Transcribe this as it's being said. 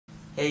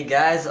Hey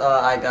guys,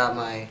 I got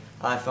my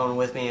iPhone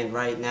with me, and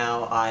right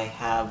now I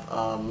have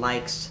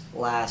Mike's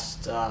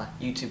last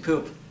YouTube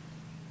poop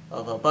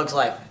of A Bug's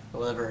Life or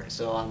whatever,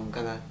 so I'm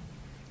gonna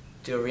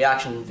do a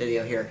reaction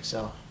video here,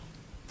 so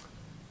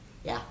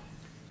yeah.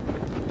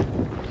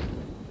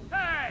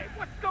 Hey,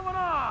 what's going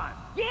on?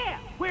 Yeah,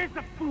 where's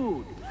the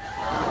food?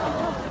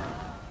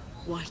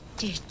 What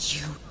did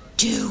you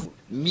do?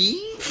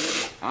 Me?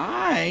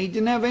 I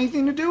didn't have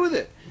anything to do with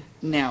it.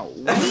 Now,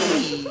 we,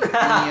 on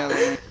the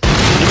other...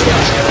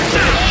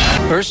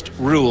 First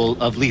rule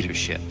of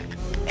leadership: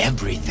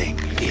 everything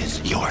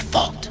is your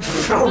fault.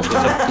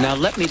 Now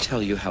let me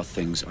tell you how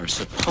things are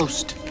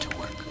supposed to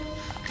work.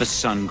 The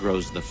sun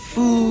grows the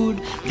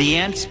food, the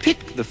ants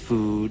pick the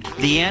food,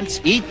 the ants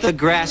eat the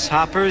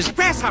grasshoppers.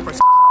 Grasshoppers,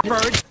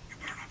 birds.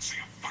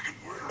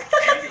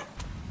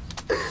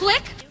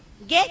 Flick,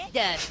 get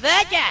the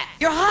fudge out.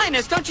 Your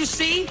Highness, don't you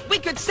see? We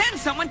could send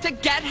someone to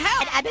get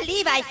help. I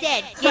believe I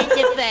said get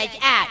the fudge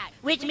out,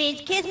 which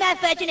means kiss my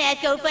fudge and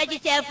ass, go fudge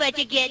yourself, fudge,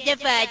 and get the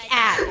fudge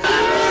out.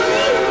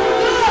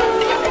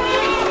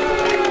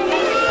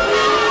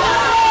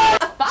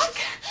 Fuck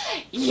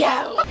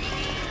you.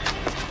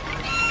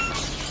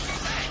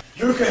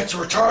 You get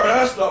your retarded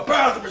ass in the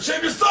bathroom and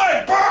shave your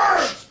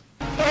sideburns!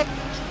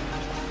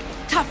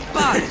 Tough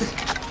bugs.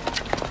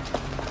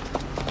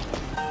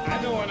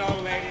 I know an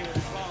old lady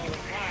that's swallowed a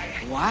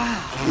fly.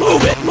 Wow.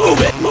 Move it, move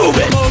it, move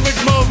it! Move it,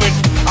 move it.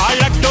 I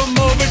like to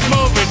move it,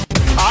 move it.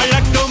 I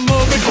like to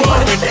move it,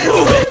 move it,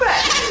 move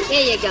it.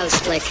 Here you go,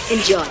 Slick.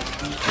 Enjoy.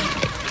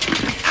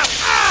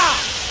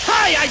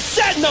 Hi, I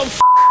said no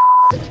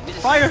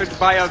Fired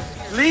by a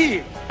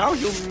flea. How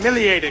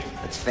humiliating.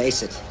 Let's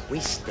face it, we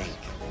stink.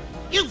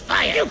 You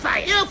fire! You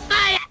fire! You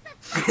fire!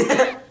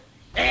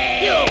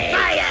 You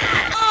fire!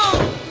 Oh,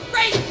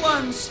 great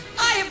ones!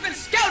 I have been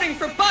scouting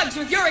for bugs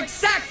with your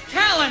exact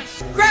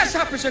talents.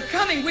 Grasshoppers are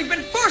coming. We've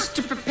been forced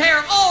to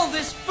prepare all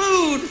this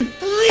food.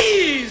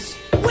 Please,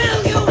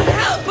 will you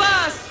help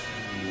us?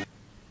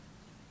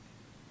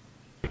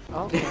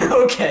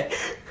 Okay.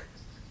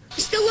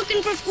 Still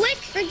looking for Flick?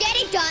 Forget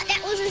it, Dot.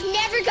 That loser's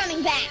never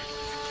coming back.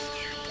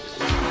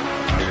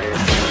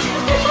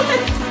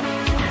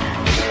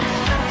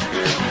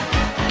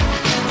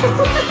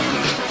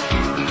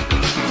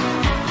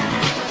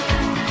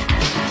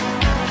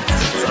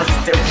 So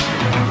stupid.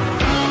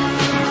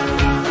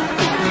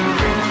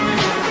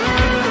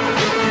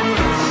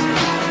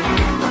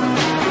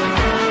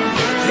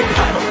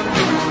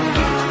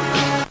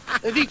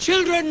 The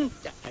children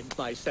and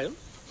myself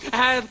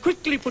have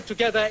quickly put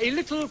together a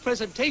little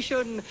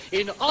presentation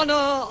in honor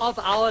of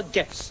our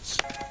guests.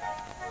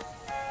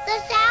 The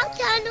South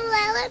Tunnel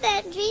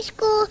Elementary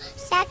School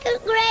second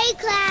grade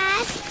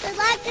class would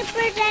like to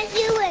present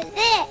you with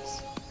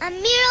this. A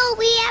mural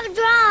we have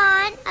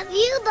drawn of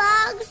you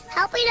bugs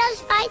helping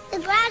us fight the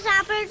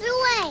grasshoppers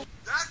away.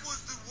 That was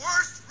the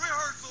worst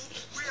rehearsal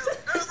we have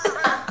ever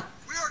had.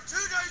 We are 2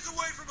 days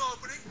away from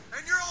opening,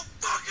 and you're all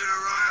fucking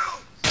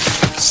around!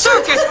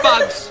 Circus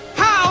bugs!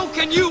 How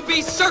can you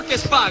be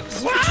circus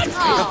bugs? What?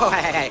 Oh,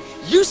 hey.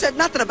 You said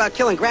nothing about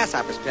killing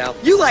grasshoppers, pal.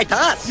 You lied to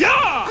us. Yeah!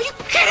 Are you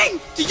kidding?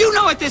 Do you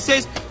know what this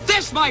is?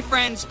 This, my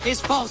friends, is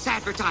false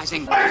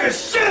advertising. I can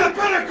shit up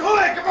in a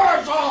Kool-Aid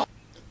commercial!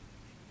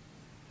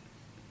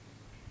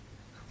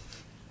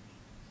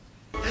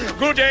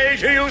 Good day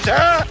to you,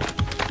 sir.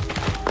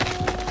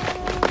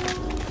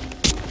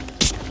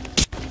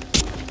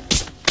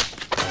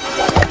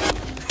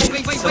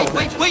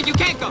 Wait, you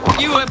can't go.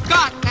 You have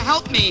got to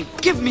help me.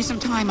 Give me some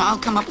time, I'll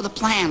come up with a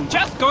plan.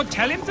 Just go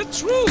tell him the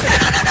truth.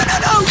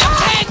 No, you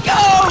can't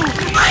go!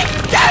 I'm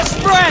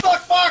desperate! The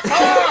fuck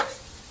hawks!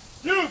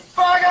 You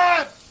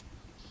faggot!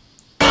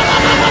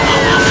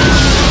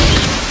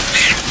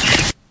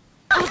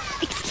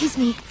 Excuse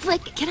me,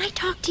 Flick, can I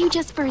talk to you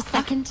just for a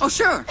second? Oh,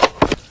 sure.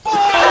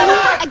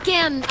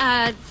 Again,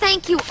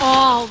 thank you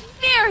all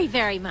very,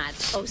 very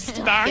much. Oh,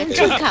 stop it.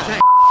 Too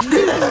kind.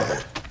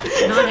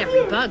 Not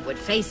every bug would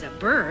face a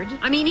bird.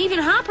 I mean, even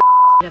hopper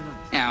of them.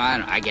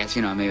 Yeah, I guess,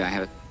 maybe I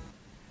have it.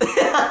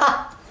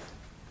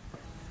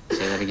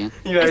 Say that again.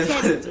 I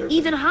said,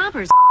 even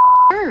hoppers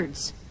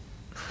birds.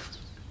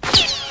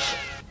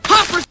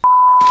 Hoppers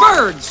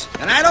birds!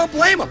 And I don't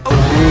blame them. I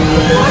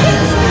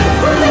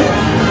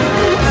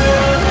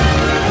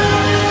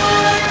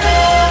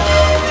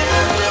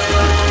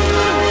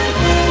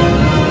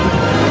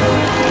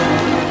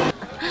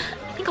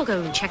think I'll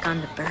go and check on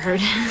the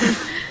bird.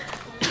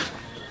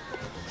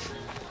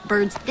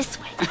 Birds this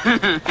way.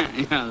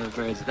 The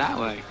bird's that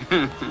way.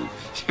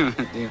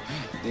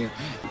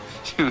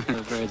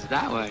 The bird's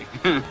that way.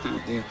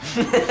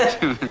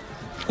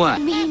 What? I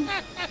mean,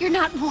 you're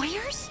not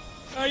warriors?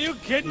 Are you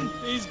kidding?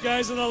 These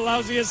guys are the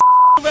lousiest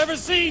I've ever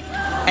seen.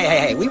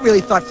 Hey, we really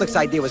thought Flick's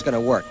idea was going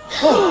to work.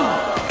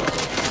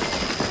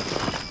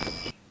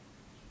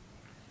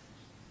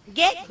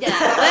 Get the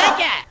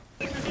fudge out.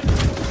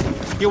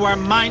 You are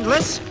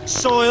mindless,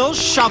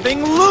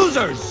 soil-shoving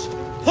losers,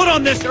 put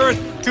on this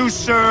earth to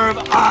serve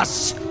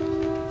us.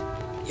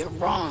 You're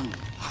wrong,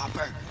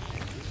 Hopper.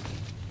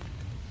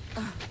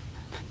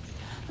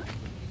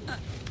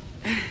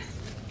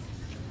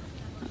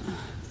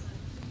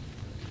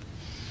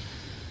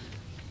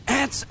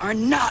 ants are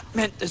not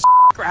meant to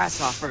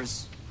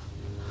grasshoppers.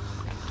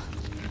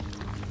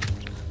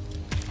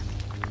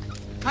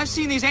 I've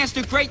seen these ants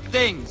do great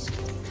things.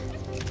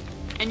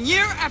 And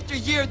year after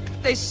year,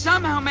 they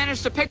somehow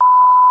manage to pick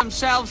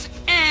themselves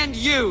and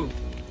you.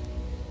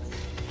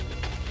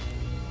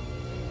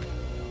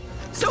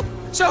 So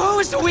who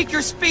is the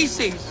weaker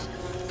species?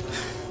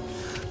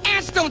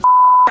 Ants don't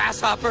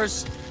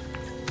grasshoppers.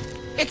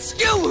 It's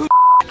you who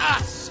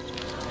us.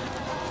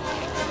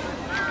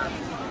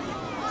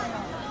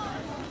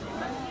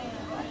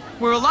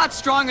 We're a lot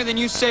stronger than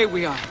you say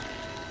we are.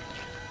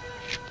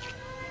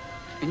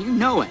 And you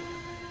know it,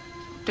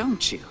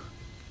 don't you?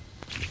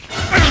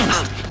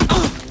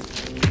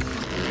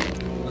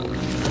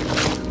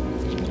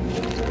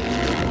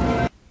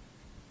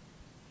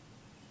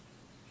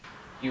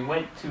 You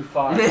went too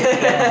far.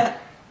 I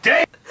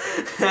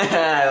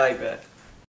like that.